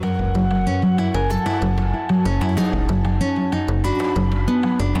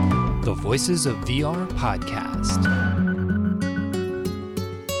Voices of VR podcast.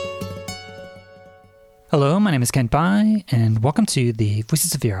 Hello, my name is Kent Bai, and welcome to the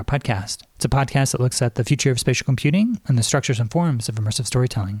Voices of VR podcast. It's a podcast that looks at the future of spatial computing and the structures and forms of immersive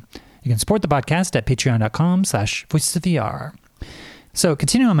storytelling. You can support the podcast at patreon.com/voicesofvr. So,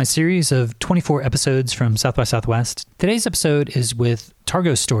 continuing on my series of 24 episodes from South by Southwest, today's episode is with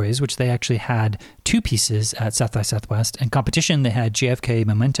Targo Stories, which they actually had two pieces at South by Southwest. In competition, they had JFK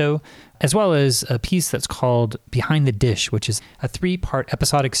Memento, as well as a piece that's called Behind the Dish, which is a 3-part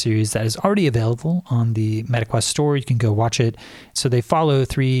episodic series that is already available on the MetaQuest store. You can go watch it. So they follow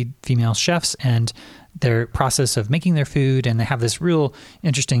 3 female chefs and their process of making their food, and they have this real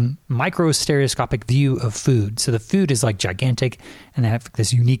interesting micro-stereoscopic view of food. So the food is like gigantic, and they have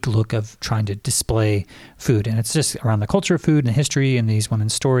this unique look of trying to display food. And it's just around the culture of food and history and these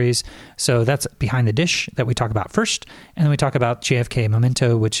women's stories. So that's Behind the Dish that we talk about first. And then we talk about JFK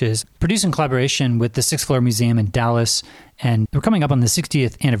Memento, which is produced in collaboration with the Sixth Floor Museum in Dallas. And we're coming up on the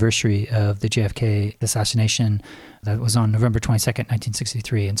 60th anniversary of the JFK assassination. That was on November 22nd,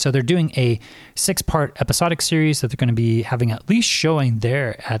 1963. And so they're doing a 6-part episodic series that they're going to be having at least showing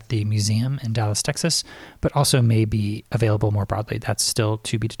there at the museum in Dallas, Texas, but also may be available more broadly. That's still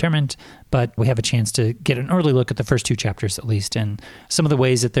to be determined. But we have a chance to get an early look at the first 2 chapters, at least, and some of the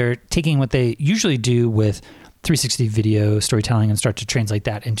ways that they're taking what they usually do with 360 video storytelling and start to translate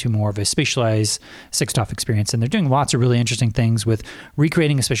that into more of a spatialized 6-DoF experience. And they're doing lots of really interesting things with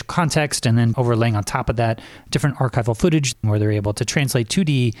recreating a spatial context and then overlaying on top of that different archival footage where they're able to translate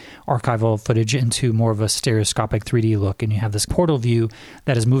 2D archival footage into more of a stereoscopic 3D look. And you have this portal view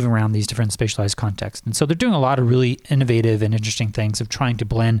that is moving around these different spatialized contexts. And so they're doing a lot of really innovative and interesting things of trying to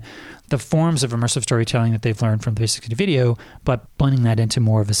blend the forms of immersive storytelling that they've learned from 360 video, but blending that into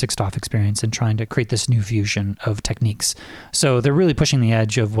more of a 6-DoF experience and trying to create this new fusion of techniques. So they're really pushing the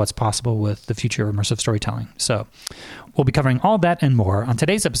edge of what's possible with the future of immersive storytelling. So we'll be covering all that and more on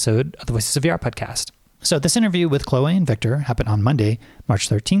today's episode of the Voices of VR podcast. So this interview with Chloe and Victor happened on Monday, March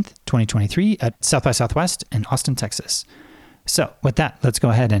 13th, 2023 at South by Southwest in Austin, Texas. So with that, let's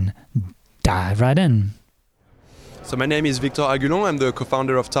go ahead and dive right in. So my name is Victor Agulhon. I'm the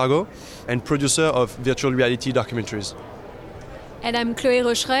co-founder of Targo and producer of virtual reality documentaries. And I'm Chloe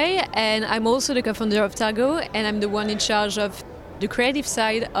Rochereuil, and I'm also the co-founder of Targo, and I'm the one in charge of the creative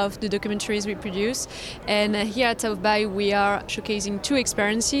side of the documentaries we produce. And here at South by, we are showcasing 2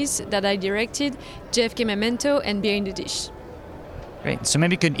 experiences that I directed, JFK Memento and Behind the Dish. Great. So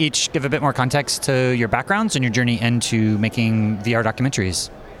maybe you could each give a bit more context to your backgrounds and your journey into making VR documentaries.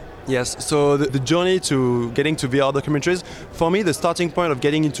 Yes, so the journey to getting to VR documentaries, for me the starting point of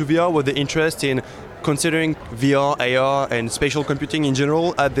getting into VR was the interest in considering VR, AR and spatial computing in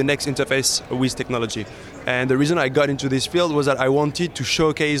general at the next interface with technology. And the reason I got into this field was that I wanted to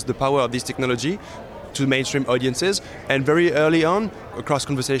showcase the power of this technology to mainstream audiences. And very early on, across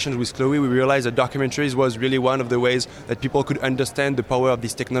conversations with Chloe, we realized that documentaries was really one of the ways that people could understand the power of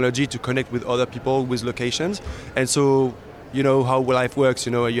this technology to connect with other people with locations. And so, you know how life works,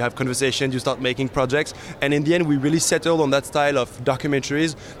 you have conversations, you start making projects, and in the end we really settled on that style of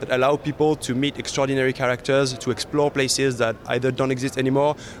documentaries that allow people to meet extraordinary characters, to explore places that either don't exist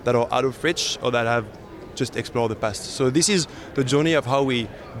anymore, that are out of reach, or that have just explored the past. So this is the journey of how we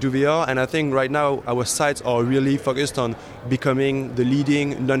do VR, and I think right now our sights are really focused on becoming the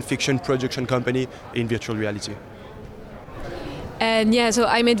leading non-fiction production company in virtual reality. And so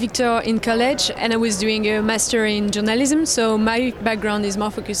I met Victor in college, and I was doing a master in journalism. So my background is more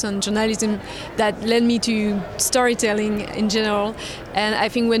focused on journalism that led me to storytelling in general. And I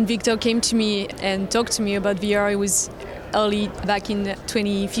think when Victor came to me and talked to me about VR, it was early back in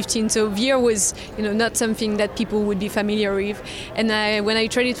 2015. So VR was, not something that people would be familiar with. And when I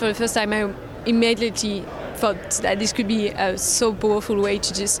tried it for the first time, I immediately thought that this could be a so powerful way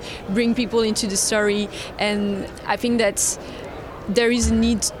to just bring people into the story. And I think that there is a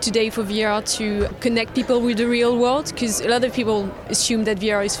need today for VR to connect people with the real world, because a lot of people assume that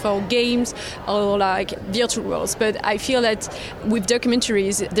VR is for games or like virtual worlds. But I feel that with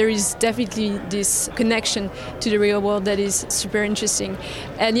documentaries, there is definitely this connection to the real world that is super interesting.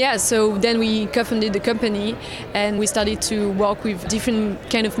 And so then we co-founded the company and we started to work with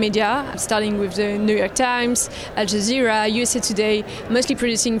different kind of media, starting with the New York Times, Al Jazeera, USA Today, mostly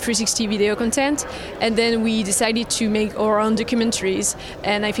producing 360 video content. And then we decided to make our own documentary documentaries.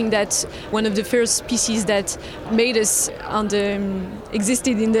 And I think that one of the first pieces that made us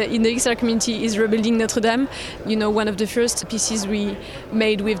existed in the XR community is Rebuilding Notre Dame. One of the first pieces we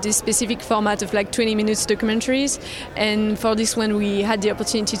made with this specific format of like 20 minutes documentaries. And for this one, we had the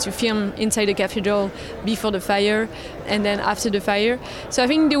opportunity to film inside the cathedral before the fire and then after the fire. So I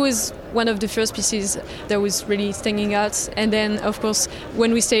think there was one of the first pieces that was really standing out. And then, of course,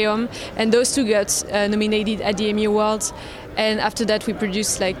 When We Stay Home. And those two got nominated at the Emmy Awards. And after that, we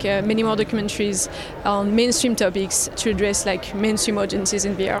produced many more documentaries on mainstream topics to address mainstream audiences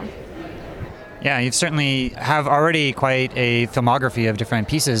in VR. Yeah, you certainly have already quite a filmography of different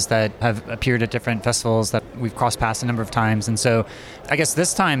pieces that have appeared at different festivals that we've crossed paths a number of times. And so I guess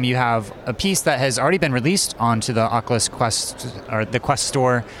this time you have a piece that has already been released onto the Oculus Quest or the Quest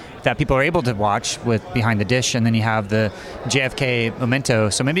store that people are able to watch with Behind the Dish, and then you have the JFK Memento.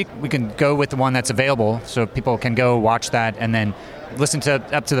 So maybe we can go with the one that's available so people can go watch that and then listen to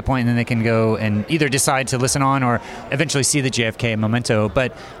up to the point, and then they can go and either decide to listen on or eventually see the JFK Memento.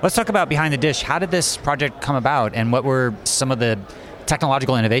 But let's talk about Behind the Dish. How did this project come about, and what were some of the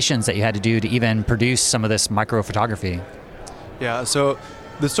technological innovations that you had to do to even produce some of this micro photography? Yeah, so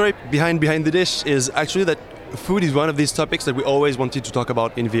the story behind the Dish is actually that food is one of these topics that we always wanted to talk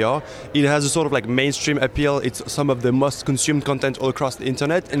about in VR. It has a sort of mainstream appeal. It's some of the most consumed content all across the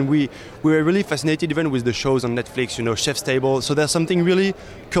internet, and we were really fascinated even with the shows on Netflix, Chef's Table. So there's something really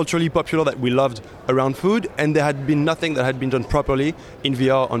culturally popular that we loved around food, and there had been nothing that had been done properly in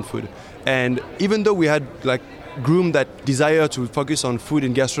VR on food. And even though we had groomed that desire to focus on food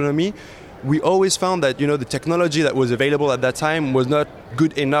and gastronomy, we always found that the technology that was available at that time was not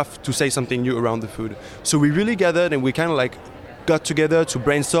good enough to say something new around the food. So we really gathered and we kind of got together to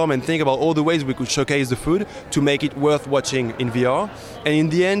brainstorm and think about all the ways we could showcase the food to make it worth watching in VR. And in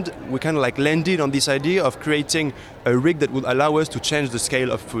the end, we kind of landed on this idea of creating a rig that would allow us to change the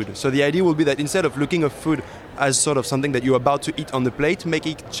scale of food. So the idea will be that instead of looking at food as sort of something that you're about to eat on the plate, make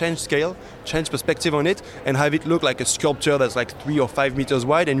it change scale, change perspective on it, and have it look like a sculpture that's 3 or 5 meters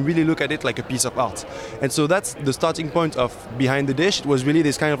wide, and really look at it like a piece of art. And so that's the starting point of Behind the Dish. It was really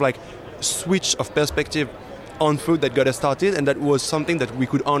this kind of switch of perspective on food that got us started, and that was something that we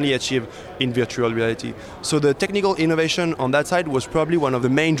could only achieve in virtual reality. So the technical innovation on that side was probably one of the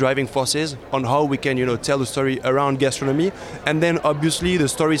main driving forces on how we can tell the story around gastronomy. And then obviously the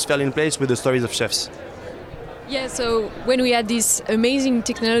stories fell in place with the stories of chefs. Yeah, so when we had this amazing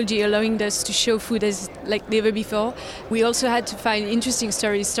technology allowing us to show food as never before, we also had to find interesting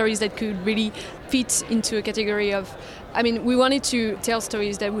stories that could really fit into a category of, we wanted to tell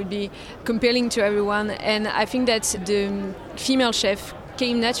stories that would be compelling to everyone, and I think that the female chef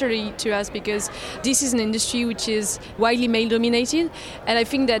came naturally to us because this is an industry which is widely male-dominated, and I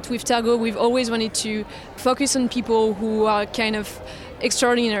think that with Targo we've always wanted to focus on people who are kind of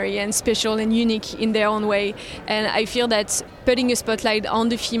extraordinary and special and unique in their own way. And I feel that putting a spotlight on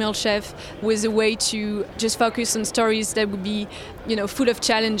the female chef was a way to just focus on stories that would be, full of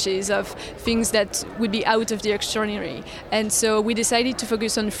challenges, of things that would be out of the extraordinary. And so we decided to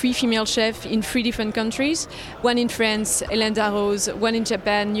focus on 3 female chefs in 3 different countries. One in France, Hélène Darroze, one in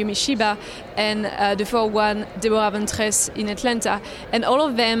Japan, Yumi Shiba, and the 4th one, Deborah Ventres in Atlanta. And all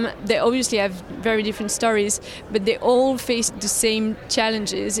of them, they obviously have very different stories, but they all face the same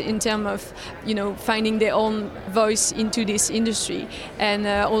challenges in terms of, finding their own voice into this industry, and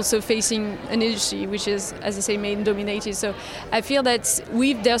also facing an industry which is, as I say, male-dominated. So I feel that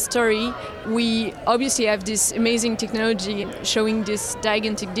with their story, we obviously have this amazing technology showing these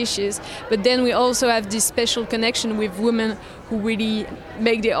gigantic dishes, but then we also have this special connection with women who really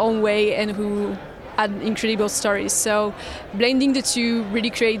make their own way and who had incredible stories. So blending the two really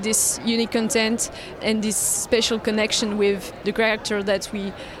create this unique content and this special connection with the character that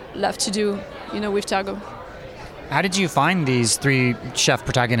we love to do, with Targo. How did you find these 3 chef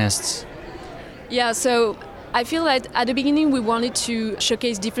protagonists? Yeah, so I feel that at the beginning we wanted to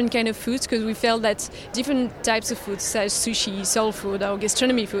showcase different kind of foods because we felt that different types of foods, such as sushi, soul food, or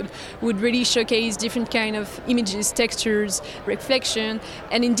gastronomy food, would really showcase different kind of images, textures, reflection,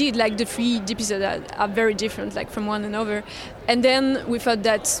 and indeed, the 3 episodes are very different, from one another. And then we thought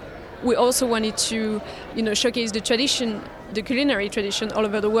that we also wanted to, showcase the tradition, the culinary tradition all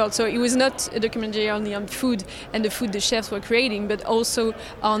over the world. So it was not a documentary only on food and the food the chefs were creating, but also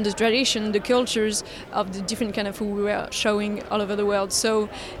on the tradition, the cultures of the different kind of food we were showing all over the world. So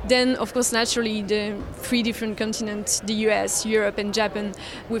then, of course, naturally, the 3 different continents, the US, Europe, and Japan,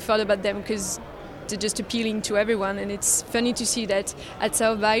 we thought about them because they're just appealing to everyone. And it's funny to see that at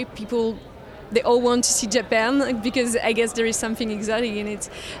South by, they all want to see Japan because I guess there is something exotic in it.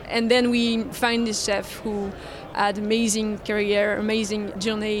 And then we find this chef who had amazing career, amazing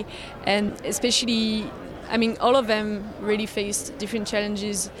journey, and especially, I mean, all of them really faced different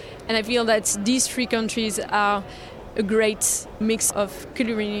challenges. And I feel that these three countries are a great mix of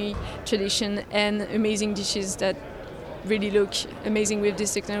culinary tradition and amazing dishes that really look amazing with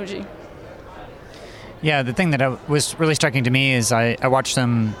this technology. Yeah, the thing that was really striking to me is I watched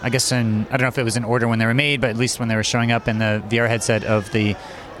them, I guess, I don't know if it was in order when they were made, but at least when they were showing up in the VR headset of the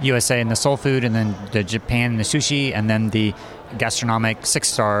USA and the soul food, and then the Japan and the sushi, and then the gastronomic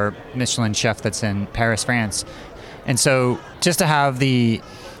 6-star Michelin chef that's in Paris, France. And so just to have the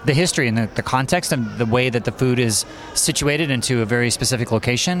history and the context and the way that the food is situated into a very specific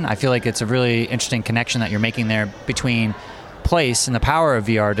location, I feel like it's a really interesting connection that you're making there between place and the power of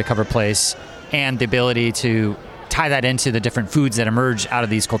VR to cover place and the ability to tie that into the different foods that emerge out of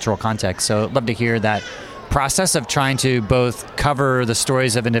these cultural contexts. So I'd love to hear that process of trying to both cover the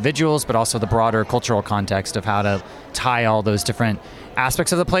stories of individuals, but also the broader cultural context of how to tie all those different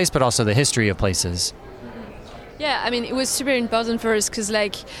aspects of the place, but also the history of places. Yeah, I mean, it was super important for us because,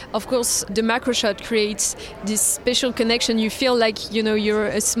 like, of course, the macro shot creates this special connection. You feel like, you know, you're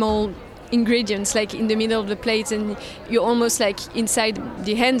a small ingredients like in the middle of the plate, and you're almost like inside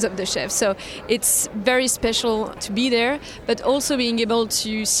the hands of the chef. So it's very special to be there, but also being able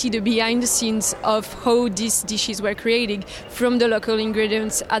to see the behind the scenes of how these dishes were created, from the local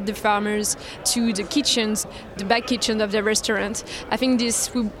ingredients at the farmers to the kitchens, the back kitchen of the restaurant. I think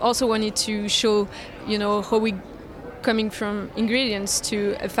this, we also wanted to show, you know, how we coming from ingredients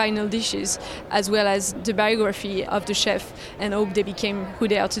to final dishes, as well as the biography of the chef and how they became who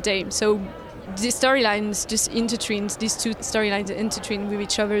they are today. So these storylines just intertwined, these two storylines intertwined with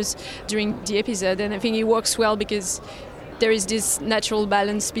each other during the episode, and I think it works well because there is this natural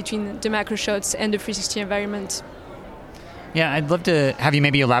balance between the macro shots and the 360 environment. Yeah, I'd love to have you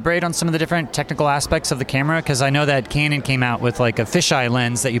maybe elaborate on some of the different technical aspects of the camera, because I know that Canon came out with like a fisheye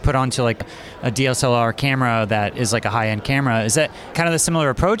lens that you put onto like a DSLR camera that is like a high-end camera. Is that kind of the similar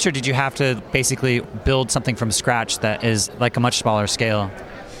approach, or did you have to basically build something from scratch that is like a much smaller scale?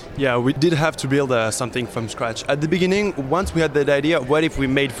 Yeah, we did have to build something from scratch. At the beginning, once we had that idea, what if we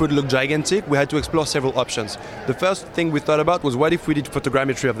made food look gigantic, we had to explore several options. The first thing we thought about was what if we did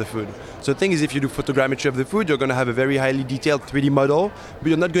photogrammetry of the food. So the thing is, if you do photogrammetry of the food, you're going to have a very highly detailed 3D model, but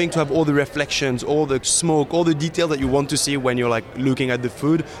you're not going to have all the reflections, all the smoke, all the detail that you want to see when you're like looking at the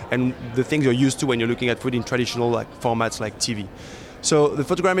food and the things you're used to when you're looking at food in traditional like formats like TV. So the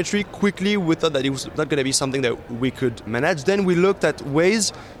photogrammetry, quickly we thought that it was not going to be something that we could manage. Then we looked at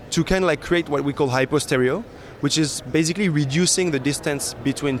ways to kind of like create what we call hypostereo, which is basically reducing the distance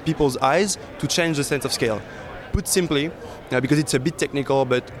between people's eyes to change the sense of scale. Put simply, because it's a bit technical,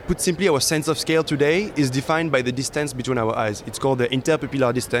 but put simply, our sense of scale today is defined by the distance between our eyes. It's called the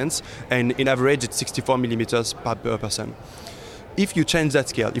interpupillar distance, and in average it's 64 millimeters per person. If you change that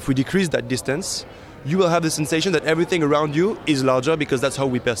scale, if we decrease that distance, you will have the sensation that everything around you is larger, because that's how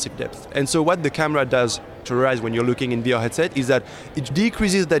we perceive depth. And so what the camera does to realize when you're looking in VR headset is that it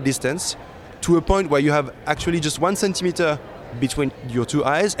decreases that distance to a point where you have actually just 1 centimeter between your two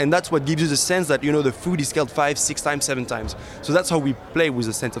eyes, and that's what gives you the sense that, you know, the food is scaled 5, 6 times, 7 times. So that's how we play with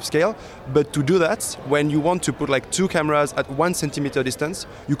the sense of scale. But to do that, when you want to put like two cameras at 1 centimeter distance,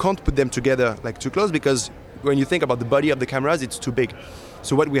 you can't put them together like too close, because when you think about the body of the cameras, it's too big.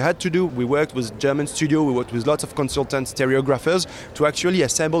 So what we had to do, we worked with German studio, we worked with lots of consultants, stereographers, to actually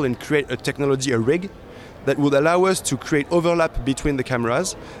assemble and create a technology, a rig, that would allow us to create overlap between the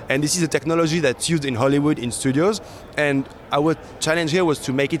cameras. And this is a technology that's used in Hollywood in studios. And our challenge here was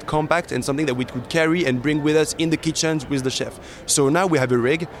to make it compact and something that we could carry and bring with us in the kitchens with the chef. So now we have a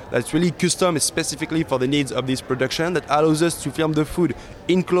rig that's really custom specifically for the needs of this production, that allows us to film the food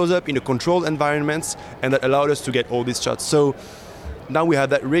in close-up in a controlled environment, and that allowed us to get all these shots. So now we have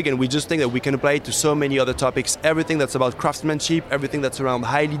that rig, and we just think that we can apply it to so many other topics. Everything that's about craftsmanship, everything that's around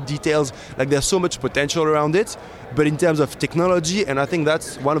highly details, like there's so much potential around it. But in terms of technology, and I think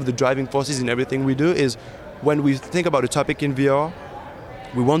that's one of the driving forces in everything we do, is when we think about a topic in VR,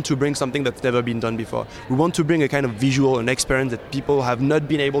 we want to bring something that's never been done before. We want to bring a kind of visual and experience that people have not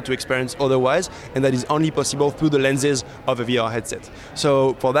been able to experience otherwise, and that is only possible through the lenses of a VR headset.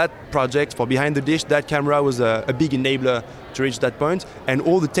 So for that project, for Behind the Dish, that camera was a big enabler to reach that point. And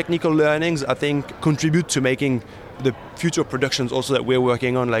all the technical learnings, I think, contribute to making the future productions also that we're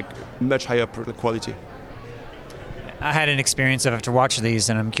working on like much higher quality. I had an experience after watching these,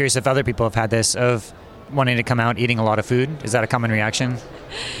 and I'm curious if other people have had this, of wanting to come out eating a lot of food. Is that a common reaction?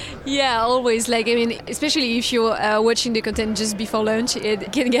 Yeah, always. Like, I mean, especially if you're watching the content just before lunch,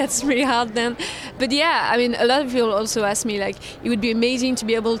 it gets really hard then. But yeah, I mean, a lot of people also ask me, like, it would be amazing to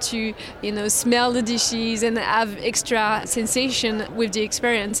be able to, smell the dishes and have extra sensation with the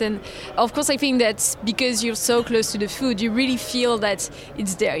experience. And of course, I think that because you're so close to the food, you really feel that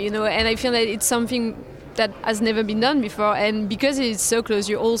it's there, and I feel that it's something that has never been done before, and because it's so close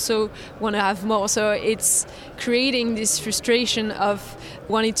you also want to have more, so it's creating this frustration of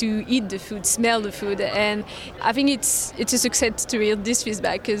wanting to eat the food, smell the food, and I think it's a success to hear this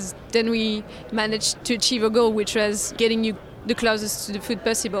feedback, because then we managed to achieve a goal, which was getting you the closest to the food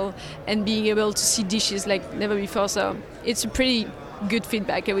possible and being able to see dishes like never before. So it's a pretty good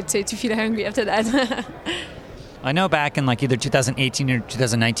feedback, I would say, to feel hungry after that. I know back in like either 2018 or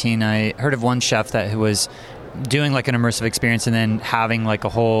 2019, I heard of one chef who was doing like an immersive experience and then having like a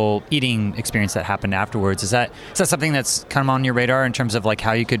whole eating experience that happened afterwards. Is that something that's kind of on your radar in terms of like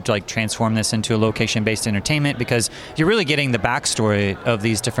how you could like transform this into a location-based entertainment? Because you're really getting the backstory of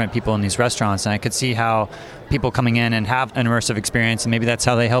these different people in these restaurants, and I could see how people coming in and have an immersive experience, and maybe that's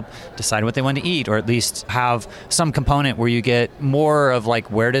how they help decide what they want to eat, or at least have some component where you get more of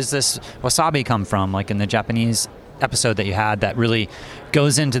like, where does this wasabi come from, like in the Japanese episode that you had that really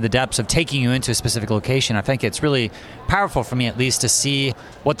goes into the depths of taking you into a specific location. I think it's really powerful for me, at least, to see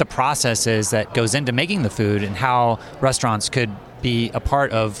what the process is that goes into making the food and how restaurants could be a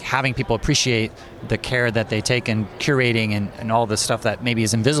part of having people appreciate the care that they take in curating and all the stuff that maybe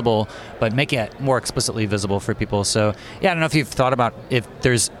is invisible, but making it more explicitly visible for people. So yeah, I don't know if you've thought about if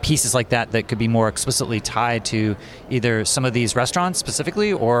there's pieces like that could be more explicitly tied to either some of these restaurants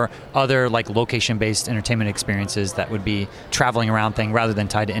specifically or other like location-based entertainment experiences that would be traveling around thing rather than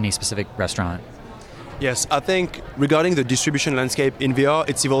tied to any specific restaurant. Yes, I think regarding the distribution landscape in VR,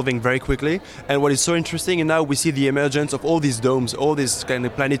 it's evolving very quickly. And what is so interesting, and now we see the emergence of all these domes, all these kind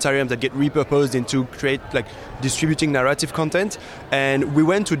of planetariums that get repurposed into create like distributing narrative content. And we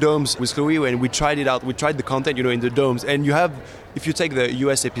went to domes with Chloe and we tried it out. We tried the content, in the domes. And you have, if you take the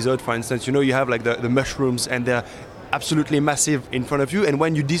US episode, for instance, you have like the mushrooms and they're absolutely massive in front of you. And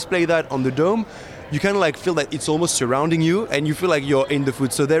when you display that on the dome, you kind of like feel that it's almost surrounding you and you feel like you're in the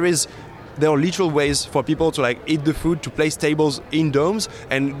food. So there are literal ways for people to like eat the food, to place tables in domes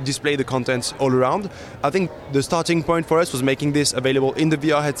and display the contents all around. I think the starting point for us was making this available in the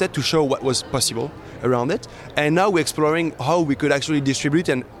VR headset to show what was possible around it. And now we're exploring how we could actually distribute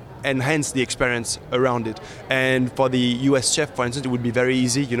and enhance the experience around it. And for the US chef, for instance, it would be very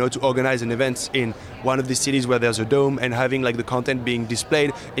easy, to organize an event in one of the cities where there's a dome and having like the content being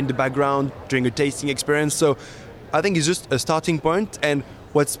displayed in the background during a tasting experience. So I think it's just a starting point. And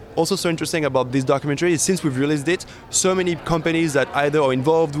what's also so interesting about this documentary is since we've released it, so many companies that either are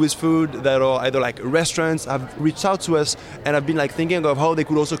involved with food, that are either like restaurants, have reached out to us and have been like thinking of how they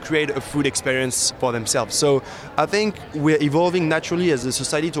could also create a food experience for themselves. So I think we're evolving naturally as a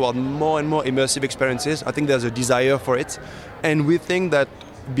society toward more and more immersive experiences. I think there's a desire for it. And we think that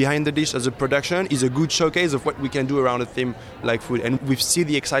Behind the Dish as a production is a good showcase of what we can do around a theme like food. And we see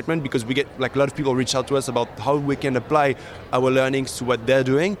the excitement because we get like a lot of people reach out to us about how we can apply our learnings to what they're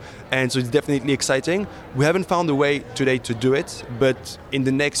doing. And so it's definitely exciting. We haven't found a way today to do it, but in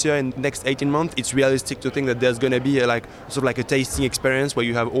the next year, in the next 18 months, it's realistic to think that there's going to be a tasting experience where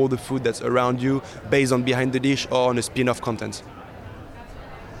you have all the food that's around you based on Behind the Dish or on a spin-off content.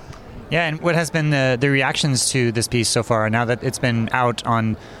 Yeah, and what has been the reactions to this piece so far, now that it's been out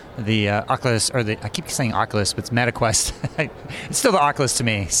on the Oculus, I keep saying Oculus, but it's MetaQuest. It's still the Oculus to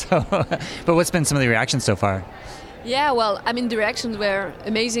me. So, but what's been some of the reactions so far? Yeah, well, I mean, the reactions were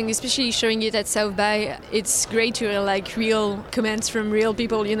amazing, especially showing it at South by. It's great to hear like real comments from real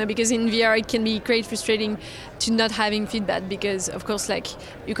people, because in VR it can be quite frustrating to not having feedback because, of course, like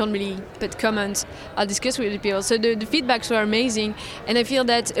you can't really put comments or discuss with the people. So the feedbacks were amazing, and I feel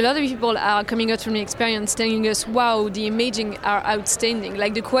that a lot of people are coming out from the experience telling us, wow, the imaging are outstanding,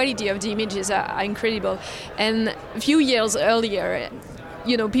 like the quality of the images are incredible. And a few years earlier,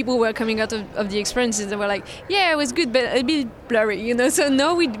 people were coming out of the experiences and were like, yeah, it was good, but a bit blurry, So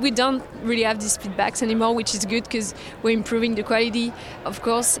no, we don't really have these feedbacks anymore, which is good because we're improving the quality, of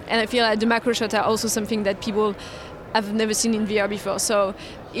course. And I feel like the macro shots are also something that people have never seen in VR before. So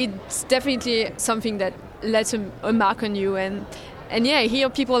it's definitely something that lets a mark on you. And yeah, here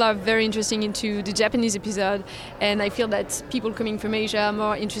people are very interested into the Japanese episode, and I feel that people coming from Asia are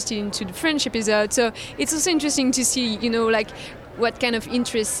more interested into the French episode. So it's also interesting to see, what kind of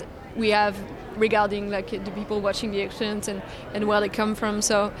interest we have regarding like the people watching the experience and where they come from.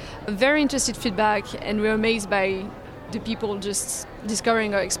 So a very interested feedback, and we're amazed by the people just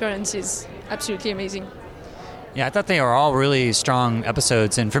discovering our experience is absolutely amazing. Yeah, I thought they were all really strong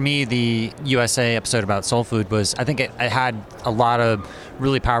episodes. And for me, the USA episode about soul food I think it had a lot of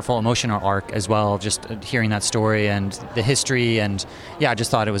really powerful emotional arc as well, just hearing that story and the history. And yeah, I just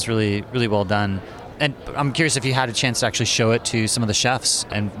thought it was really, really well done. And I'm curious if you had a chance to actually show it to some of the chefs,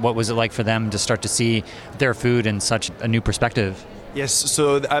 and what was it like for them to start to see their food in such a new perspective? Yes,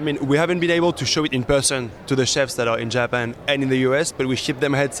 so we haven't been able to show it in person to the chefs that are in Japan and in the US, but we shipped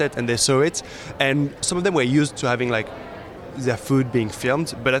them a headset and they saw it. And some of them were used to having their food being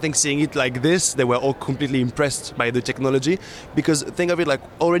filmed, but I think seeing it like this, they were all completely impressed by the technology, because think of it like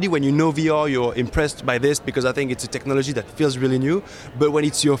already when you know VR, you're impressed by this because I think it's a technology that feels really new, but when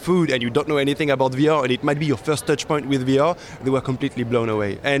it's your food and you don't know anything about VR and it might be your first touch point with VR, they were completely blown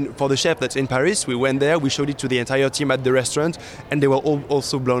away. And for the chef that's in Paris, we went there, we showed it to the entire team at the restaurant, and they were all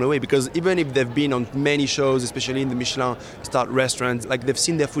also blown away, because even if they've been on many shows, especially in the Michelin starred restaurants, like they've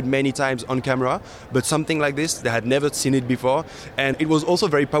seen their food many times on camera, but something like this, they had never seen it before. And it was also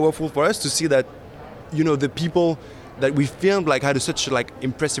very powerful for us to see that, the people that we filmed had such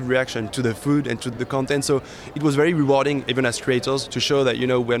impressive reaction to the food and to the content. So it was very rewarding, even as creators, to show that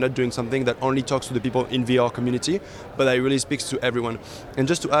we're not doing something that only talks to the people in VR community, but that really speaks to everyone. And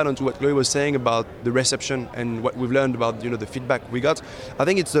just to add on to what Chloe was saying about the reception and what we've learned about the feedback we got, I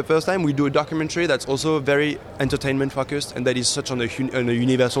think it's the first time we do a documentary that's also very entertainment focused and that is such on a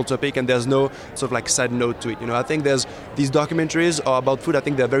universal topic, and there's no sort of side note to it. I think there's these documentaries are about food. I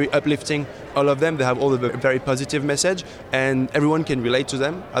think they're very uplifting, all of them. They have all of a very positive message, and everyone can relate to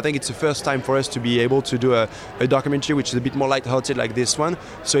them. I think it's the first time for us to be able to do a documentary which is a bit more light-hearted like this one.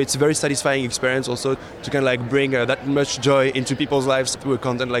 So it's a very satisfying experience also to kind of bring that much joy into people's lives through a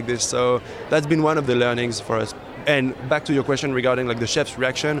content like this. So that's been one of the learnings for us. And back to your question regarding the chef's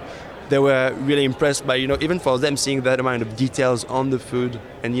reaction, they were really impressed by, even for them, seeing that amount of details on the food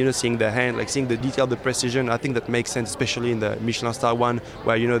and, seeing the hand, seeing the detail, the precision. I think that makes sense, especially in the Michelin star one,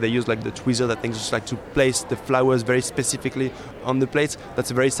 where, they use the tweezer, that things just to place the flowers very specifically on the plates.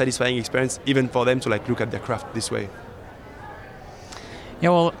 That's a very satisfying experience, even for them to look at their craft this way. Yeah,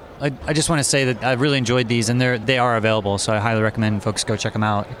 well, I just want to say that I really enjoyed these, and they are available, so I highly recommend folks go check them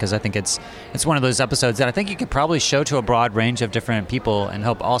out, because I think it's one of those episodes that I think you could probably show to a broad range of different people and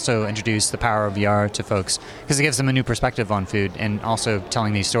help also introduce the power of VR to folks, because it gives them a new perspective on food and also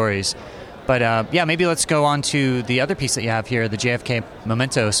telling these stories. But maybe let's go on to the other piece that you have here, the JFK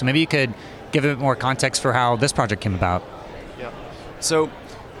Memento. So maybe you could give a bit more context for how this project came about. Yeah. So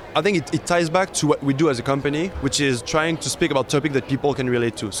I think it ties back to what we do as a company, which is trying to speak about topics that people can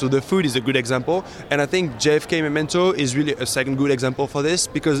relate to. So the food is a good example, and I think JFK Memento is really a second good example for this,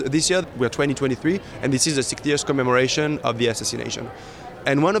 because this year we're 2023, and this is the 60 years commemoration of the assassination.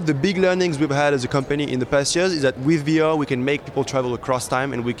 And one of the big learnings we've had as a company in the past years is that with VR we can make people travel across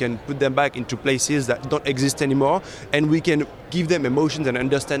time, and we can put them back into places that don't exist anymore, and we can give them emotions and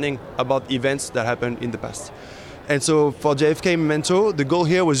understanding about events that happened in the past. And so for JFK Memento, the goal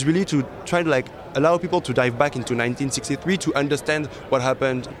here was really to try to allow people to dive back into 1963 to understand what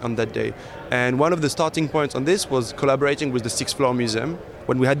happened on that day. And one of the starting points on this was collaborating with the Sixth Floor Museum.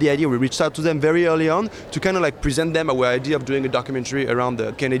 When we had the idea, we reached out to them very early on to kind of present them our idea of doing a documentary around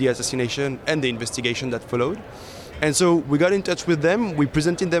the Kennedy assassination and the investigation that followed. And so we got in touch with them, we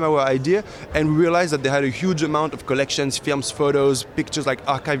presented them our idea, and we realized that they had a huge amount of collections, films, photos, pictures,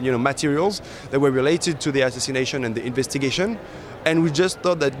 archive, materials that were related to the assassination and the investigation. And we just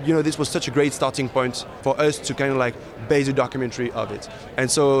thought that, this was such a great starting point for us to kind of base a documentary of it. And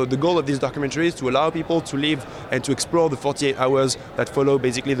so the goal of this documentary is to allow people to live and to explore the 48 hours that follow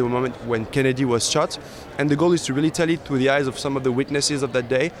basically the moment when Kennedy was shot. And the goal is to really tell it through the eyes of some of the witnesses of that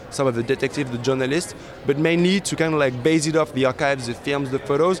day, some of the detectives, the journalists, but mainly to kind of base it off the archives, the films, the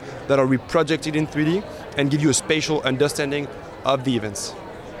photos that are reprojected in 3D and give you a spatial understanding of the events.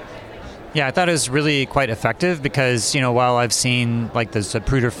 Yeah, I thought it was really quite effective because, while I've seen the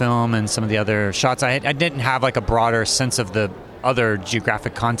Zapruder film and some of the other shots, I didn't have a broader sense of the other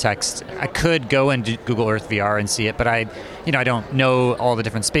geographic context. I could go into Google Earth VR and see it, but I don't know all the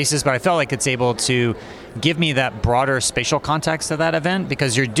different spaces, but I felt like it's able to give me that broader spatial context of that event,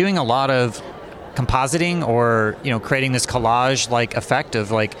 because you're doing a lot of compositing or, creating this collage-like effect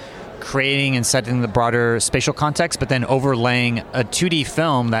of creating and setting the broader spatial context, but then overlaying a 2D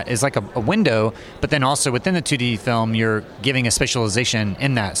film that is like a window, but then also within the 2D film, you're giving a spatialization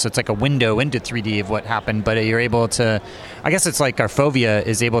in that. So it's like a window into 3D of what happened, but you're able to, I guess it's like our fovea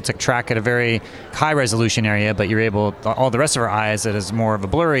is able to track at a very high resolution area, but you're able, all the rest of our eyes, it is more of a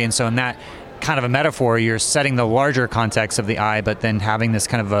blurry. And so in that kind of a metaphor, you're setting the larger context of the eye, but then having this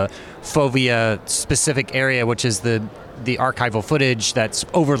kind of a fovea specific area, which is the the archival footage that's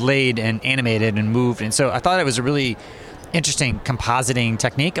overlaid and animated and moved. And so I thought it was a really interesting compositing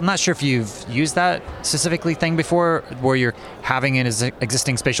technique. I'm not sure if you've used that specifically thing before, where you're having an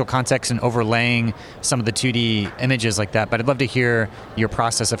existing spatial context and overlaying some of the 2D images like that. But I'd love to hear your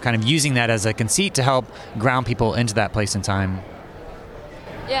process of kind of using that as a conceit to help ground people into that place and time.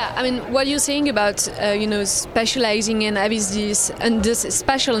 Yeah, I mean, what you're saying about, specializing and having this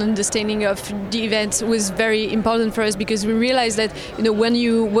spatial understanding of the event was very important for us, because we realized that, when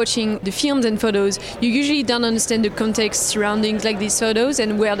you're watching the films and photos, you usually don't understand the context surrounding like these photos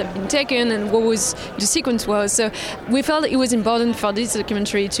and where they've been taken and what was the sequence was. So we felt it was important for this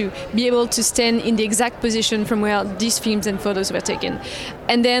documentary to be able to stand in the exact position from where these films and photos were taken.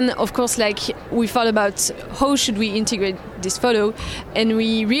 And then, of course, we thought about how should we integrate this photo, and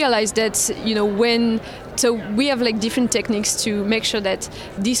we realized that so we have different techniques to make sure that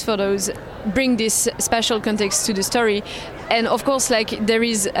these photos bring this spatial context to the story. And of course, there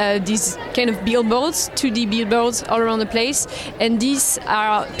is these kind of billboards, 2D billboards all around the place, and these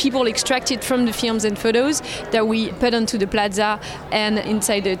are people extracted from the films and photos that we put onto the plaza and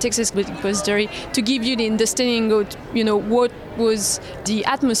inside the Texas Depository to give you the understanding of what was the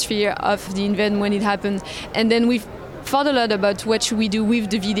atmosphere of the event when it happened. And then we've thought a lot about what should we do with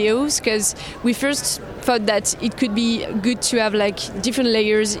the videos, because we first thought that it could be good to have different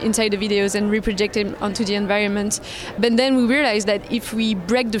layers inside the videos and reproject them onto the environment. But then we realized that if we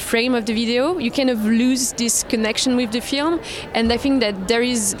break the frame of the video, you kind of lose this connection with the film. And I think that there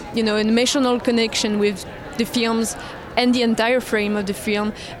is, an emotional connection with the films and the entire frame of the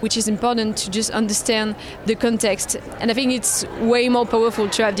film, which is important to just understand the context. And I think it's way more powerful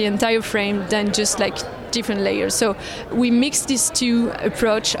to have the entire frame than just different layers. So we mix these two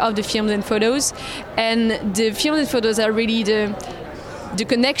approach of the films and photos, and the films and photos are really the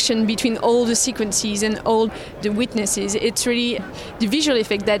connection between all the sequences and all the witnesses. It's really the visual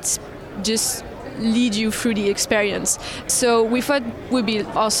effect that's just lead you through the experience. So we thought would be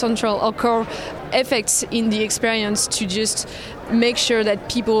our core effects in the experience, to just make sure that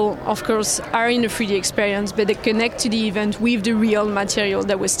people, of course, are in a 3D experience, but they connect to the event with the real material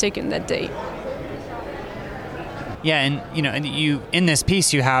that was taken that day. Yeah, and you in this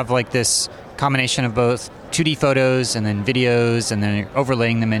piece you have this combination of both 2D photos and then videos, and then you're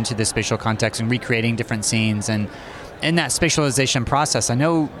overlaying them into the spatial context and recreating different scenes. And in that spatialization process, I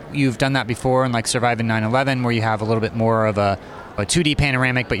know you've done that before in Surviving 9/11, where you have a little bit more of a 2D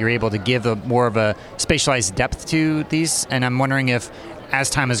panoramic, but you're able to give more of a spatialized depth to these. And I'm wondering if, as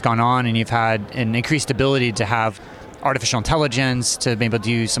time has gone on and you've had an increased ability to have artificial intelligence to be able to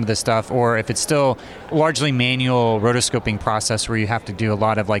do some of this stuff, or if it's still largely manual rotoscoping process where you have to do a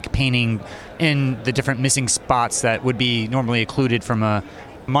lot of painting in the different missing spots that would be normally occluded from a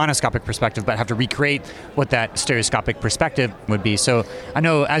monoscopic perspective, but have to recreate what that stereoscopic perspective would be. So I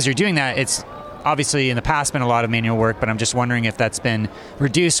know as you're doing that, it's obviously in the past been a lot of manual work, but I'm just wondering if that's been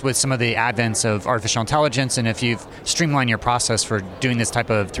reduced with some of the advents of artificial intelligence, and if you've streamlined your process for doing this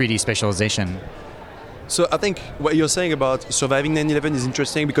type of 3D spatialization. So I think what you're saying about Surviving 9/11 is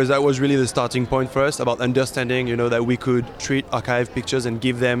interesting, because that was really the starting point for us about understanding, that we could treat archive pictures and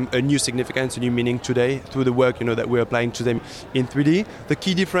give them a new significance, a new meaning today through the work, that we're applying to them in 3D. The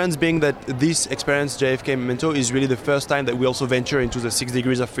key difference being that this experience, JFK Memento, is really the first time that we also venture into the 6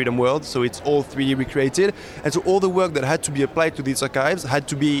 degrees of freedom world. So it's all 3D recreated. And so all the work that had to be applied to these archives had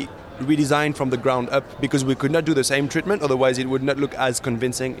to be redesigned from the ground up, because we could not do the same treatment, otherwise it would not look as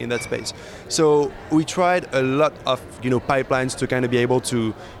convincing in that space. So we tried a lot of pipelines to kind of be able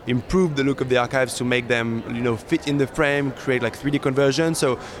to improve the look of the archives, to make them fit in the frame, create 3D conversion.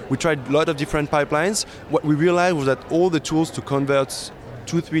 So we tried a lot of different pipelines. What we realized was that all the tools to convert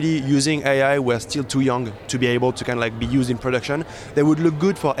to 3D using AI were still too young to be able to kind of be used in production. They would look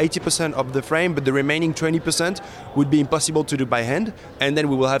good for 80% of the frame, but the remaining 20% would be impossible to do by hand, and then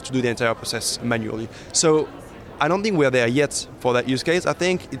we will have to do the entire process manually. So I don't think we're there yet for that use case. I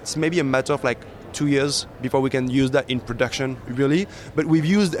think it's maybe a matter of 2 years before we can use that in production, really. But we've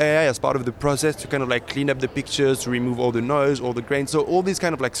used AI as part of the process to kind of clean up the pictures, to remove all the noise, all the grain. So all these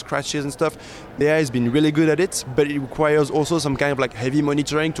kind of scratches and stuff, the AI has been really good at it, but it requires also some kind of heavy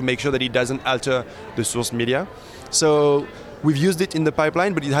monitoring to make sure that it doesn't alter the source media. So we've used it in the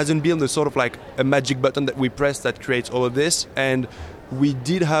pipeline, but it hasn't been the sort of a magic button that we press that creates all of this. And we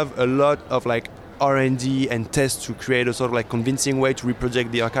did have a lot of R&D and tests to create a sort of convincing way to reproject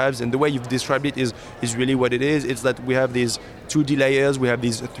the archives. And the way you've described it is really what it is. It's that we have these 2D layers, we have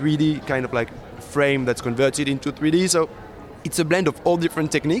these 3D kind of frame that's converted into 3D. So it's a blend of all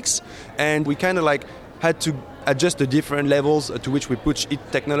different techniques, and we kind of had to adjust the different levels to which we push each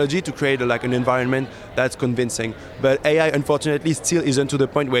technology to create an environment that's convincing. But AI, unfortunately, still isn't to the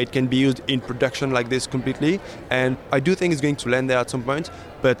point where it can be used in production like this completely. And I do think it's going to land there at some point,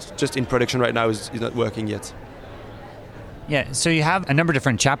 but just in production right now is not working yet. Yeah, so you have a number of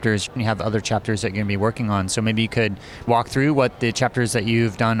different chapters. You have other chapters that you're going to be working on. So maybe you could walk through what the chapters that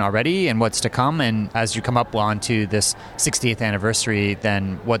you've done already and what's to come. And as you come up onto this 60th anniversary,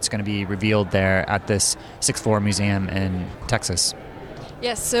 then what's going to be revealed there at this 6th floor museum in Texas.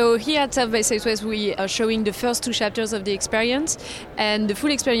 Yes, so here at South by Southwest we are showing the first 2 chapters of the experience, and the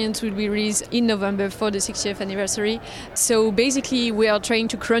full experience will be released in November for the 60th anniversary. So basically we are trying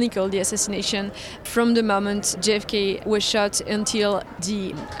to chronicle the assassination from the moment JFK was shot until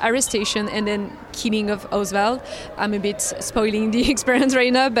the arrestation and then killing of Oswald. I'm a bit spoiling the experience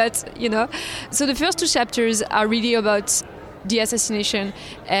right now, but So the first 2 chapters are really about the assassination,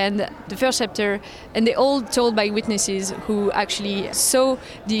 and the first chapter, and they're all told by witnesses who actually saw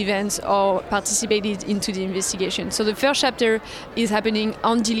the events or participated into the investigation. So the first chapter is happening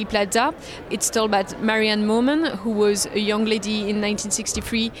on Dealey Plaza. It's told by Marianne Moorman, who was a young lady in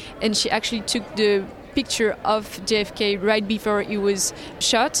 1963, and she actually took the picture of JFK right before he was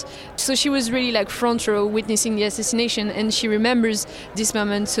shot. So she was really front row witnessing the assassination, and she remembers this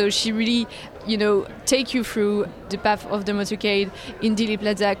moment. So she really take you through the path of the motorcade in Dealey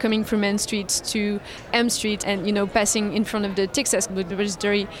Plaza, coming from Main Street to M Street and, passing in front of the Texas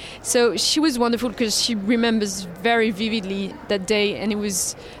Depository. So she was wonderful because she remembers very vividly that day, and it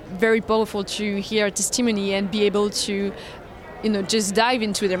was very powerful to hear her testimony and be able to just dive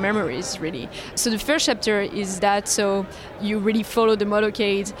into their memories, really. So the first chapter is that, so you really follow the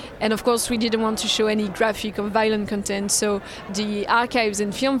motorcade. And of course, we didn't want to show any graphic or violent content, so the archives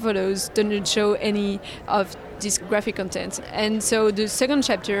and film photos don't show any of this graphic content. And so the second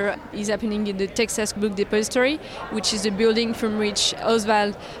chapter is happening in the Texas Book Depository, which is the building from which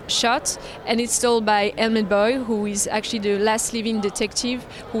Oswald shot, and it's told by Helmut Boy, who is actually the last living detective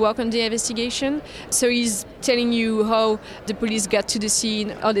who worked on the investigation. So he's telling you how the police got to the scene,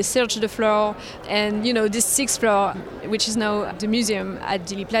 how they searched the floor, and this 6th floor, which is now the museum at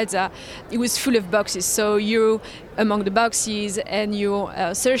Dealey Plaza, it was full of boxes. So you're among the boxes and you're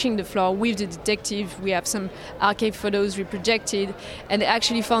searching the floor with the detective. We have some archive photos reprojected, and they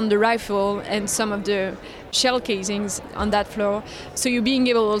actually found the rifle and some of the shell casings on that floor. So you're being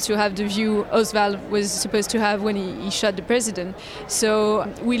able also to have the view Oswald was supposed to have when he shot the president. So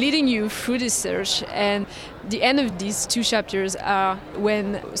we're leading you through this search, and the end of these 2 chapters are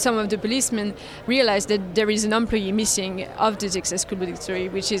when some of the policemen realize that there is an employee missing of the Texas School Book,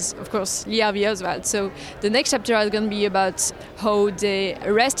 which is, of course, Lee Harvey Oswald. So the next chapter is going to be about how they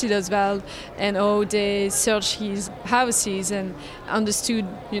arrested Oswald and how they searched his houses and understood,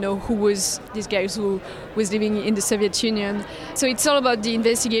 who was this guy who was living in the Soviet Union. So it's all about the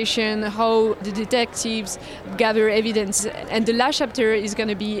investigation, how the detectives gather evidence. And the last chapter is going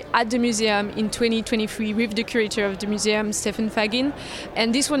to be at the museum in 2023 with the curator of the museum, Stephen Fagin.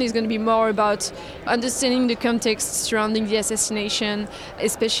 And this one is going to be more about understanding the context surrounding the assassination,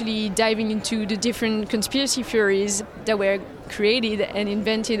 especially diving into the different conspiracy theories that were created and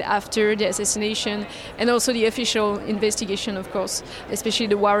invented after the assassination, and also the official investigation, of course, especially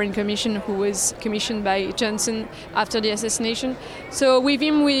the Warren Commission, who was commissioned by Johnson after the assassination. So with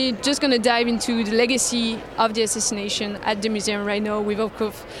him, we're just going to dive into the legacy of the assassination at the museum right now, with, of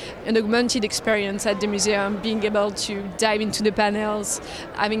course, an augmented experience at the museum, being able to dive into the panels,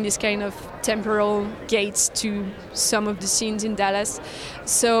 having this kind of temporal gates to some of the scenes in Dallas.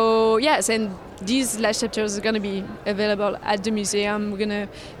 So, yes, and these last chapters are going to be available at the museum. We're going to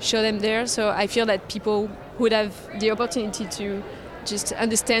show them there. So I feel that people would have the opportunity to just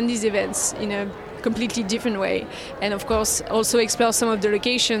understand these events in a completely different way. And of course, also explore some of the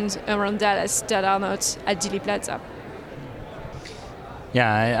locations around Dallas that are not at Dealey Plaza.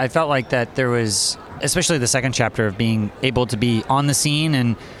 Yeah, I felt like that there was, especially the second chapter, of being able to be on the scene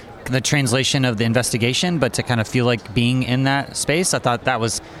and the translation of the investigation, but to kind of feel like being in that space. I thought that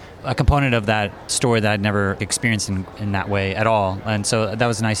was a component of that story that I'd never experienced in that way at all. And so that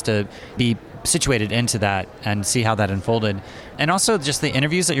was nice to be situated into that and see how that unfolded. And also just the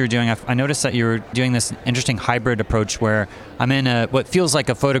interviews that you were doing, I noticed that you were doing this interesting hybrid approach where I'm in what feels like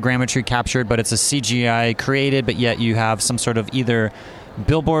a photogrammetry captured, but it's a CGI created, but yet you have some sort of either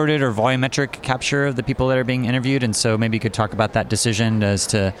billboarded or volumetric capture of the people that are being interviewed. And so maybe you could talk about that decision as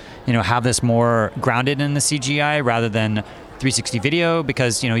to, have this more grounded in the CGI rather than 360 video?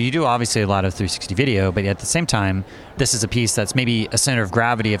 Because, you do obviously a lot of 360 video, but at the same time, this is a piece that's maybe a center of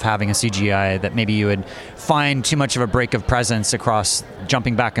gravity of having a CGI that maybe you would find too much of a break of presence across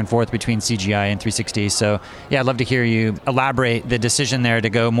jumping back and forth between CGI and 360. So yeah, I'd love to hear you elaborate the decision there to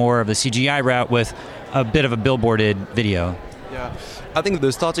go more of the CGI route with a bit of a billboarded video. Yeah, I think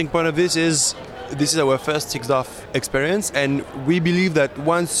the starting point of this is our first 6DoF experience, and we believe that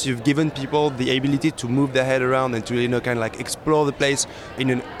once you've given people the ability to move their head around and to kind of like explore the place in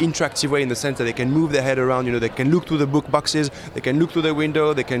an interactive way, in the sense that they can move their head around, they can look through the book boxes, they can look through the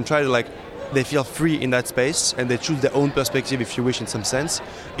window, they can try to they feel free in that space and they choose their own perspective, if you wish, in some sense.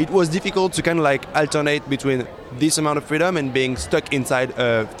 It was difficult to kind of alternate between this amount of freedom and being stuck inside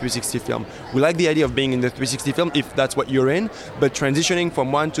a 360 film. We like the idea of being in the 360 film if that's what you're in, but transitioning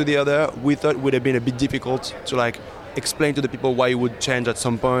from one to the other, we thought would have been a bit difficult to explain to the people why it would change at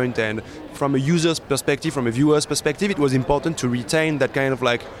some point. And from a user's perspective, from a viewer's perspective, it was important to retain that kind of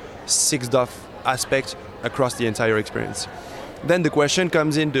 6DoF aspect across the entire experience. Then the question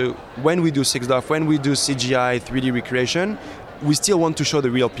comes into when we do 6DoF, when we do CGI 3D recreation, we still want to show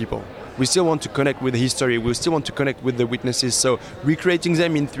the real people. We still want to connect with the history. We still want to connect with the witnesses. So recreating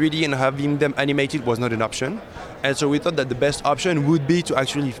them in 3D and having them animated was not an option. And so we thought that the best option would be to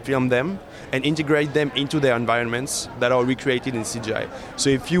actually film them and integrate them into their environments that are recreated in CGI. So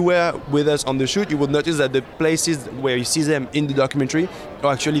if you were with us on the shoot, you would notice that the places where you see them in the documentary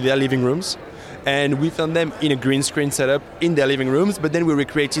are actually their living rooms. And we filmed them in a green screen setup in their living rooms, but then we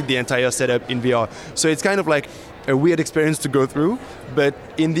recreated the entire setup in VR. So it's kind of a weird experience to go through, but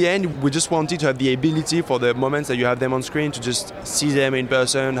in the end, we just wanted to have the ability for the moments that you have them on screen to just see them in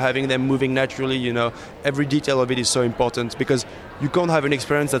person, having them moving naturally. Every detail of it is so important because you can't have an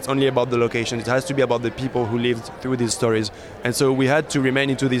experience that's only about the location. It has to be about the people who lived through these stories. And so we had to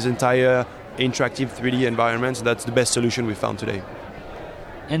remain into this entire interactive 3D environment. So that's the best solution we found today.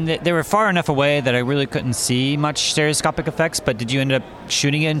 And they were far enough away that I really couldn't see much stereoscopic effects, but did you end up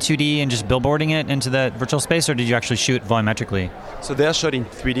shooting it in 2D and just billboarding it into the virtual space, or did you actually shoot volumetrically? So they're shot in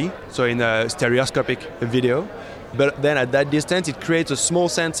 3D, so in a stereoscopic video, but then at that distance it creates a small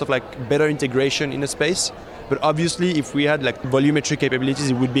sense of better integration in a space. But obviously if we had volumetric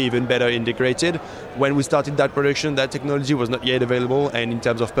capabilities, it would be even better integrated. When we started that production, that technology was not yet available, and in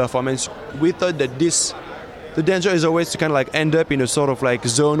terms of performance, we thought that the danger is always to kind of end up in a sort of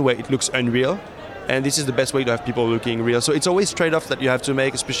zone where it looks unreal. And this is the best way to have people looking real. So it's always trade-offs that you have to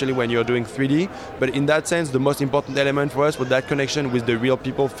make, especially when you're doing 3D. But in that sense, the most important element for us was that connection with the real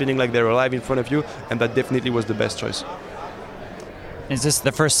people, feeling like they're alive in front of you. And that definitely was the best choice. Is this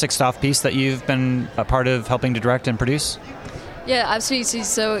the first 6DoF piece that you've been a part of helping to direct and produce? Yeah, absolutely.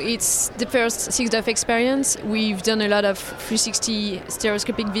 So it's the first 6DoF experience. We've done a lot of 360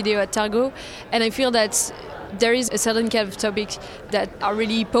 stereoscopic video at Targo. And I feel that there is a certain kind of topics that are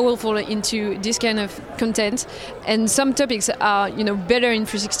really powerful into this kind of content, and some topics are better in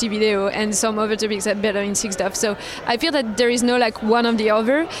 360 video, and some other topics are better in 6DoF. So I feel that there is no one or the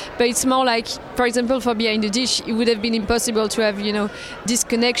other, but it's more for example, for Behind the Dish, it would have been impossible to have this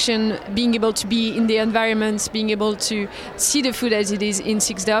connection, being able to be in the environments, being able to see the food as it is in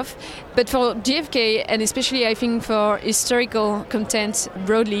 6DoF. But for JFK, and especially I think for historical content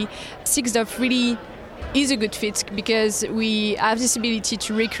broadly, 6DoF really is a good fit because we have this ability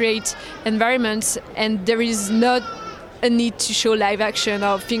to recreate environments, and there is not a need to show live action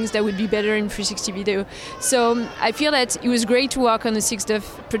or things that would be better in 360 video. So I feel that it was great to work on a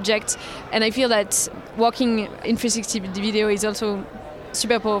 6DoF project, and I feel that working in 360 video is also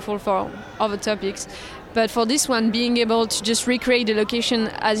super powerful for other topics. But for this one, being able to just recreate the location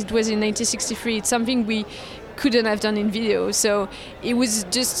as it was in 1963, it's something we couldn't have done in video. So it was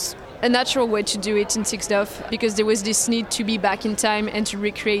just a natural way to do it in 6DoF because there was this need to be back in time and to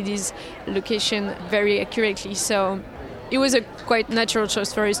recreate this location very accurately. So it was a quite natural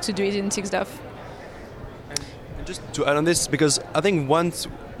choice for us to do it in 6DoF. And just to add on this, because I think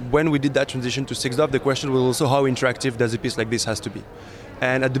when we did that transition to 6DoF, the question was also how interactive does a piece like this has to be.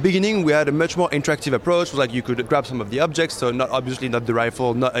 And at the beginning, we had a much more interactive approach. You could grab some of the objects, so obviously not the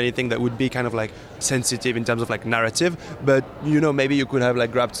rifle, not anything that would be kind of sensitive in terms of narrative. But maybe you could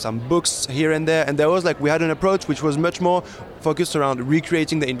have grabbed some books here and there. And there was we had an approach which was much more focused around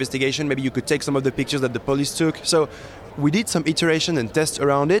recreating the investigation. Maybe you could take some of the pictures that the police took. So we did some iteration and tests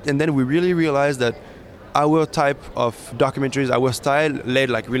around it, and then we really realized that our type of documentaries, our style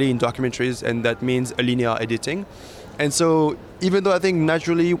led really in documentaries, and that means a linear editing. And so even though I think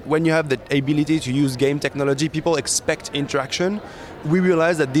naturally when you have the ability to use game technology, people expect interaction, we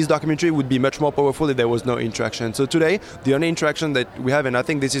realized that this documentary would be much more powerful if there was no interaction. So today, the only interaction that we have, and I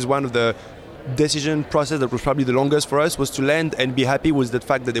think this is one of the decision process that was probably the longest for us was to land and be happy with the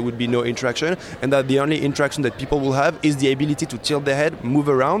fact that there would be no interaction, and that the only interaction that people will have is the ability to tilt their head, move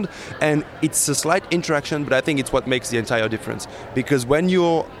around, and it's a slight interaction, but I think it's what makes the entire difference. Because when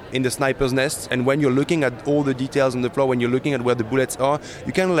you're in the sniper's nest and when you're looking at all the details on the floor, when you're looking at where the bullets are,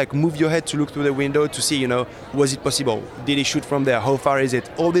 you kind of like move your head to look through the window to see, was it possible? Did he shoot from there? How far is it?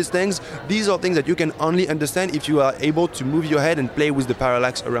 All these things are things that you can only understand if you are able to move your head and play with the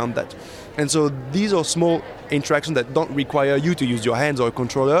parallax around that. And so these are small interactions that don't require you to use your hands or a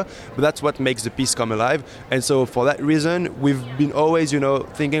controller, but that's what makes the piece come alive. And so for that reason, we've been always,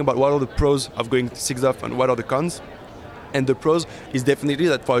 thinking about what are the pros of going 6DoF and what are the cons. And the pros is definitely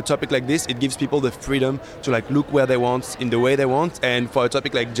that for a topic like this, it gives people the freedom to look where they want, in the way they want. And for a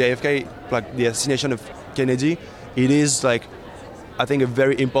topic like JFK, like the assassination of Kennedy, it is I think a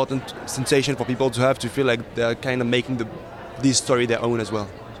very important sensation for people to have, to feel like they're kind of making this story their own as well.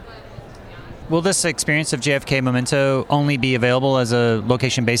 Will this experience of JFK Memento only be available as a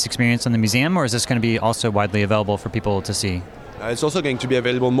location-based experience in the museum, or is this going to be also widely available for people to see? It's also going to be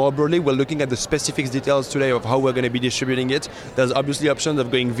available more broadly. We're looking at the specific details today of how we're going to be distributing it. There's obviously options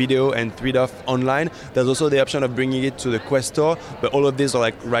of going video and 3DoF online. There's also the option of bringing it to the Quest store, but all of these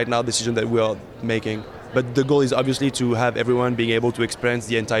are right now decisions that we are making. But the goal is obviously to have everyone being able to experience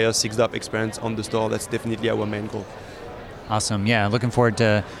the entire 6DoF experience on the store. That's definitely our main goal. Awesome. Yeah, looking forward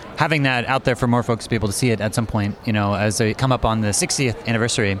to having that out there for more folks to be able to see it at some point, as they come up on the 60th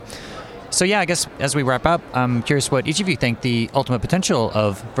anniversary. So yeah, I guess as we wrap up, I'm curious what each of you think the ultimate potential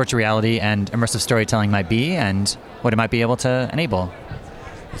of virtual reality and immersive storytelling might be, and what it might be able to enable.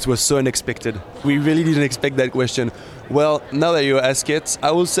 It was so unexpected. We really didn't expect that question. Well, now that you ask it,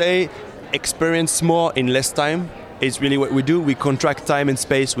 I will say experience more in less time. It's really what we do. We contract time and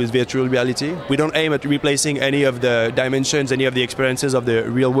space with virtual reality. We don't aim at replacing any of the dimensions, any of the experiences of the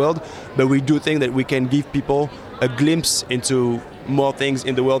real world, but we do think that we can give people a glimpse into more things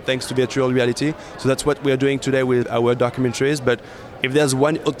in the world thanks to virtual reality. So that's what we are doing today with our documentaries. But if there's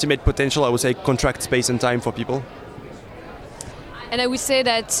one ultimate potential, I would say contract space and time for people. And I would say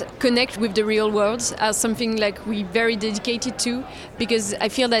that connect with the real world as something we very dedicated to, because I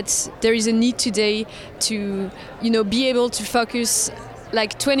feel that there is a need today to, be able to focus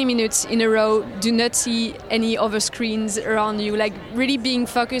 20 minutes in a row, do not see any other screens around you. Really being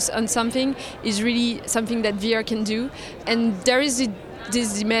focused on something is really something that VR can do. And there is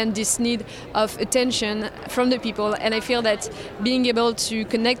this demand, this need of attention from the people, and I feel that being able to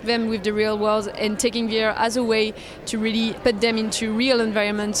connect them with the real world and taking VR as a way to really put them into real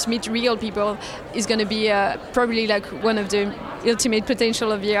environments, meet real people, is going to be probably one of the ultimate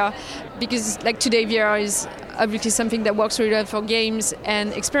potential of VR, because today VR is obviously something that works really well for games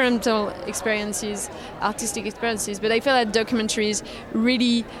and experimental experiences, artistic experiences, but I feel that documentaries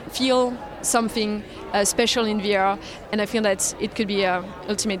really feel something special in VR, and I feel that it could be an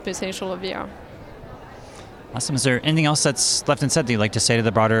ultimate potential of VR. Awesome. Is there anything else that's left unsaid that you'd like to say to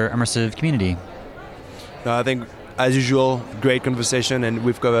the broader immersive community? No, I think, as usual, great conversation, and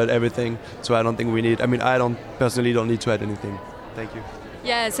we've covered everything, so I don't think we need, I personally don't need to add anything. Thank you.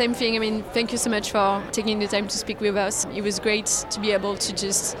 Yeah, same thing. Thank you so much for taking the time to speak with us. It was great to be able to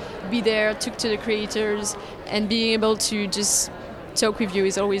just be there, talk to the creators, and being able to just talk with you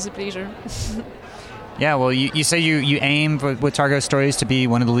is always a pleasure. Yeah, well, you say you aim with Targo Stories to be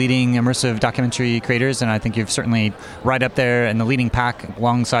one of the leading immersive documentary creators, and I think you're certainly right up there in the leading pack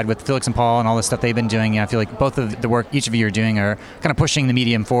alongside with Felix and Paul and all the stuff they've been doing. Yeah, I feel like both of the work each of you are doing are kind of pushing the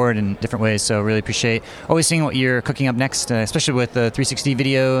medium forward in different ways, so really appreciate always seeing what you're cooking up next, especially with the 360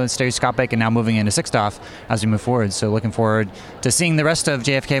 video and stereoscopic and now moving into 6DoF as we move forward. So looking forward to seeing the rest of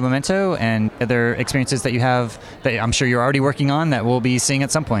JFK Memento and other experiences that you have that I'm sure you're already working on that we'll be seeing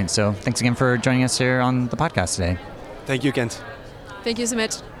at some point. So thanks again for joining us here on the podcast today. Thank you, Kent. Thank you so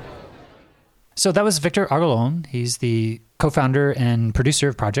much. So that was Victor Agulhon. He's the co-founder and producer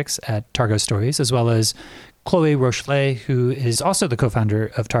of projects at Targo Stories, as well as Chloe Rochereuil, who is also the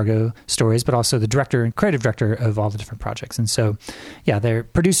co-founder of Targo Stories, but also the director and creative director of all the different projects. And so, yeah, they're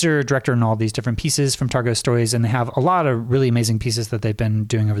producer, director, and all these different pieces from Targo Stories, and they have a lot of really amazing pieces that they've been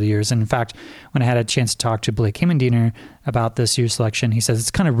doing over the years. And in fact, when I had a chance to talk to Blake Hemendiner about this year's selection, he says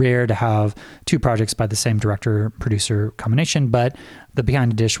it's kind of rare to have two projects by the same director-producer combination, but the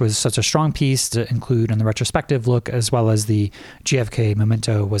Behind the Dish was such a strong piece to include in the retrospective look, as well as the JFK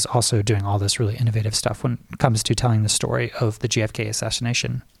Memento was also doing all this really innovative stuff when it comes to telling the story of the JFK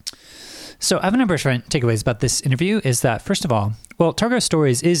assassination. So I have a number of different takeaways about this interview is that, first of all, Well, Targo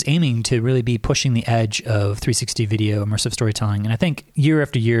Stories is aiming to really be pushing the edge of 360 video immersive storytelling. And I think year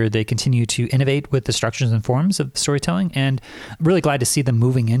after year, they continue to innovate with the structures and forms of storytelling. And I'm really glad to see them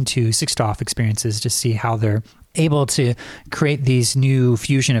moving into 6DoF experiences to see how they're able to create these new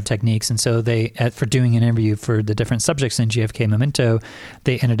fusion of techniques. And so they, for doing an interview for the different subjects in JFK Memento,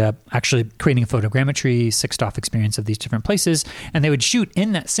 they ended up actually creating a photogrammetry 6DoF experience of these different places. And they would shoot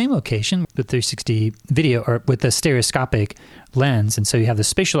in that same location with 360 video or with a stereoscopic lens. And so you have the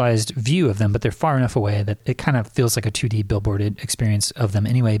spatialized view of them, but they're far enough away that it kind of feels like a 2D billboarded experience of them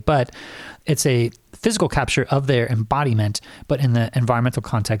anyway. But it's a physical capture of their embodiment, but in the environmental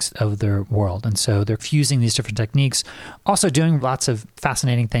context of their world. And so they're fusing these different techniques, also doing lots of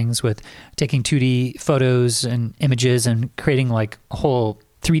fascinating things with taking 2D photos and images and creating like a whole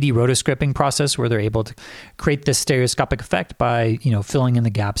 3D rotoscripting process where they're able to create this stereoscopic effect by, filling in the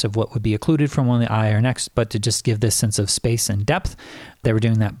gaps of what would be occluded from one of the eye or next, but to just give this sense of space and depth. They were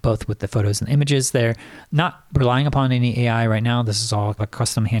doing that both with the photos and images. They're not relying upon any AI right now. This is all a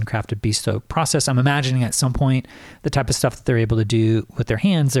custom handcrafted bespoke process. I'm imagining at some point the type of stuff that they're able to do with their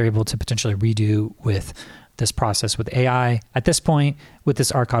hands, they're able to potentially redo with this process with AI. At this point, with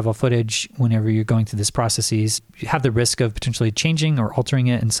this archival footage, whenever you're going through these processes, you have the risk of potentially changing or altering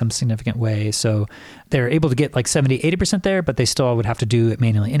it in some significant way. So they're able to get like 70, 80% there, but they still would have to do it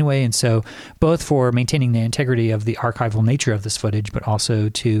manually anyway. And so both for maintaining the integrity of the archival nature of this footage, but also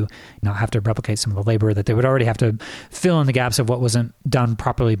to not have to replicate some of the labor that they would already have to fill in the gaps of what wasn't done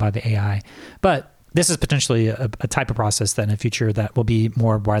properly by the AI. But this is potentially a type of process that in the future that will be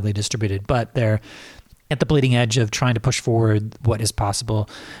more widely distributed, but they're at the bleeding edge of trying to push forward what is possible.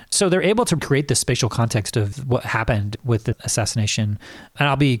 So they're able to create the spatial context of what happened with the assassination. And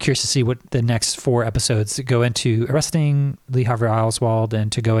I'll be curious to see what the next 4 episodes go into arresting Lee Harvey Oswald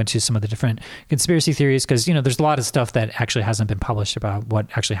and to go into some of the different conspiracy theories, because, there's a lot of stuff that actually hasn't been published about what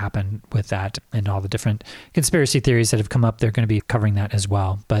actually happened with that and all the different conspiracy theories that have come up. They're going to be covering that as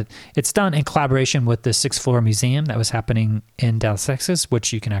well. But it's done in collaboration with the 6th Floor Museum that was happening in Dallas, Texas,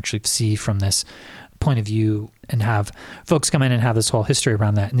 which you can actually see from this point of view and have folks come in and have this whole history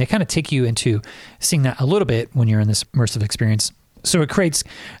around that. And they kind of take you into seeing that a little bit when you're in this immersive experience. So it creates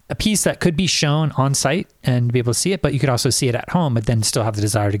a piece that could be shown on site and be able to see it, but you could also see it at home, but then still have the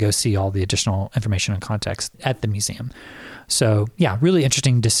desire to go see all the additional information and context at the museum. So yeah, really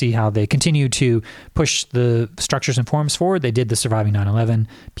interesting to see how they continue to push the structures and forms forward. They did the Surviving 9/11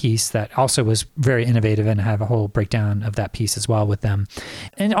 piece that also was very innovative and have a whole breakdown of that piece as well with them.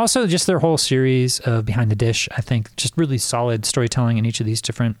 And also just their whole series of Behind the Dish, I think just really solid storytelling in each of these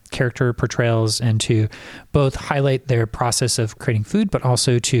different character portrayals, and to both highlight their process of creating food, but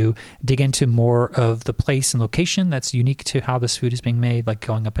also to dig into more of the place and location that's unique to how this food is being made, like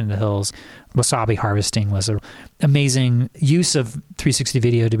going up into the hills. Wasabi harvesting was an amazing use of 360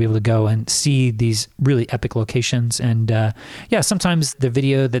 video to be able to go and see these really epic locations. And sometimes the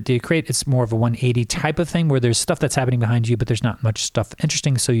video that they create, it's more of a 180 type of thing where there's stuff that's happening behind you, but there's not much stuff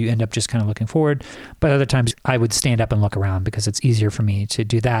interesting. So you end up just kind of looking forward. But other times I would stand up and look around because it's easier for me to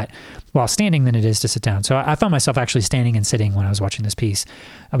do that while standing than it is to sit down. So I found myself actually standing and sitting when I was watching this piece.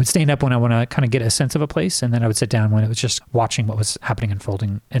 I would stand up when I want to kind of get a sense of a place, and then I would sit down when it was just watching what was happening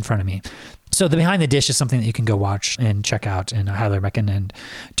unfolding in front of me. So the Behind the Dish is something that you can go watch and check out, and I highly recommend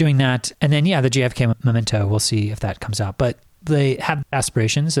doing that. And then, the JFK Memento, we'll see if that comes out. But they have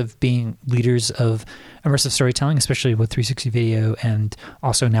aspirations of being leaders of immersive storytelling, especially with 360 video, and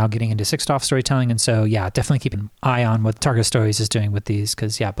also now getting into 6DoF storytelling. And so, definitely keep an eye on what Targo Stories is doing with these,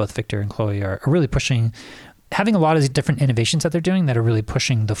 because, both Victor and Chloe are really pushing, having a lot of these different innovations that they're doing that are really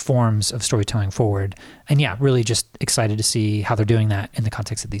pushing the forms of storytelling forward. And really just excited to see how they're doing that in the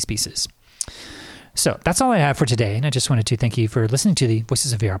context of these pieces. So that's all I have for today. And I just wanted to thank you for listening to the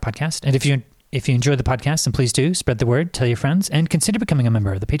Voices of VR podcast. And if you enjoyed the podcast, then please do spread the word, tell your friends, and consider becoming a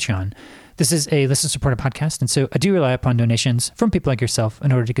member of the Patreon. This is a listener-supported podcast, and so I do rely upon donations from people like yourself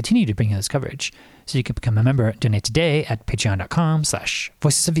in order to continue to bring you this coverage. So you can become a member, donate today at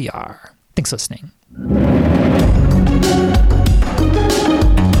patreon.com/voicesofvr. Thanks for listening.